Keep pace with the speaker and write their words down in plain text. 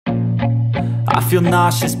I feel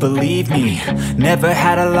nauseous, believe me. Never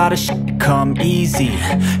had a lot of shit come easy.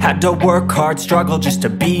 Had to work hard, struggle just to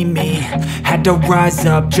be me. Had to rise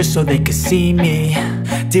up just so they could see me.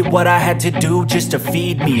 Did what I had to do just to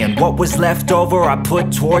feed me, and what was left over I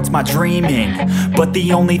put towards my dreaming. But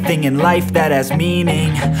the only thing in life that has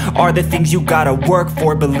meaning are the things you gotta work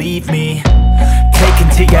for, believe me. Take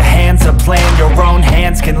into your hands a plan, your own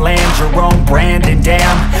hands can land your own brand. And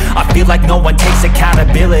damn, I feel like no one takes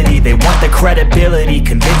accountability. They want the credibility,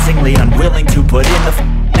 convincingly unwilling to put in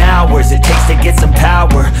the hours it takes to get some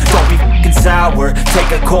power. Don't be f***ing sour,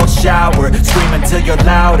 take a cold shower. Scream until you're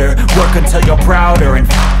louder, work until you're prouder. And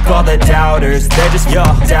f*** all the doubters, they're just your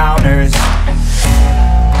downers.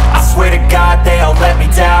 I swear to God they all let me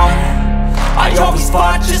down. I always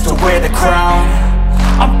fought just to wear the crown.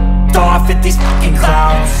 I'm off at these fucking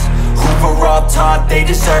clowns who were all taught they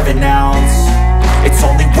deserve an ounce. It's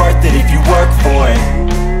only worth it if you work for it.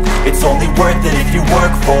 It's only worth it if you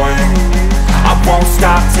work for it. I won't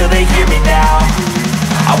stop till they hear me now.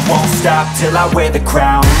 I won't stop till I wear the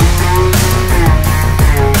crown.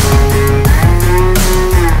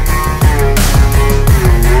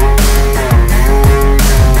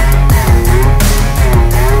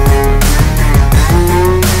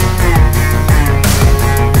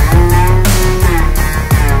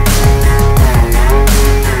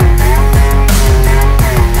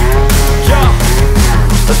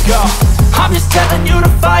 I'm just telling you to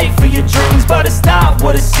fight for your dreams, but it's not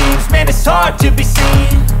what it seems. Man, it's hard to be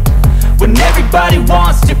seen when everybody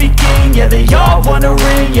wants to be king. Yeah, they all wanna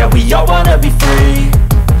ring, yeah, we all wanna be free.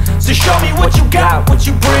 So show me what you got, what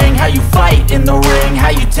you bring, how you fight in the ring, how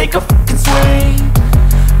you take a fucking swing.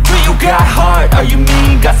 Do you got heart, are you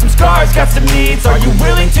mean? Got some scars, got some needs, are you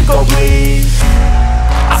willing to go bleed?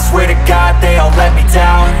 I swear to God they all let me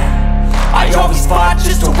down. I always fought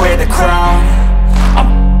just to wear the crown.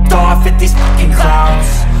 I'm off at these fucking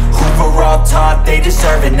clowns who were all taught they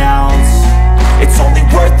deserve an ounce. It's only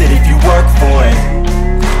worth it if you work for it.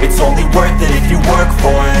 It's only worth it if you work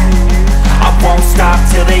for it. I won't stop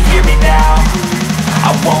till they hear me now.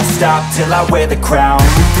 I won't stop till I wear the crown.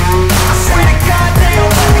 I swear to God they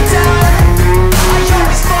all let me down. I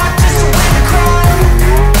always fought just to wear the crown.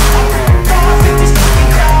 I'm off at these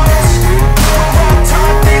fucking clowns who were all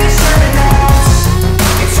taught they deserve an ounce.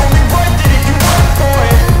 It's only worth it if you work for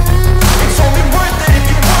it. It's only worth it if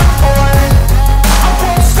you work for it. I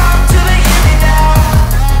won't stop till they hear me now.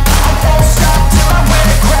 I won't stop till I wear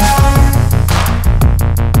the crown.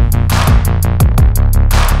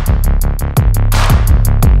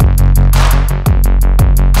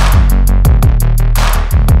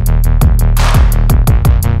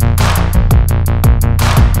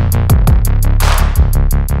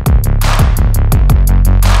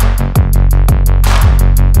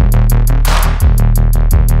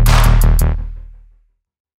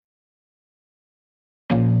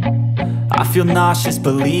 I feel nauseous,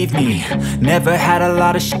 believe me. Never had a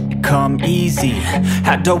lot of shit come easy.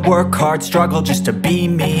 Had to work hard, struggle just to be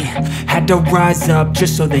me. Had to rise up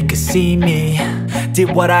just so they could see me.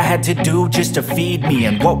 Did what I had to do just to feed me,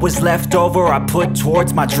 and what was left over I put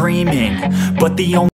towards my dreaming. But the only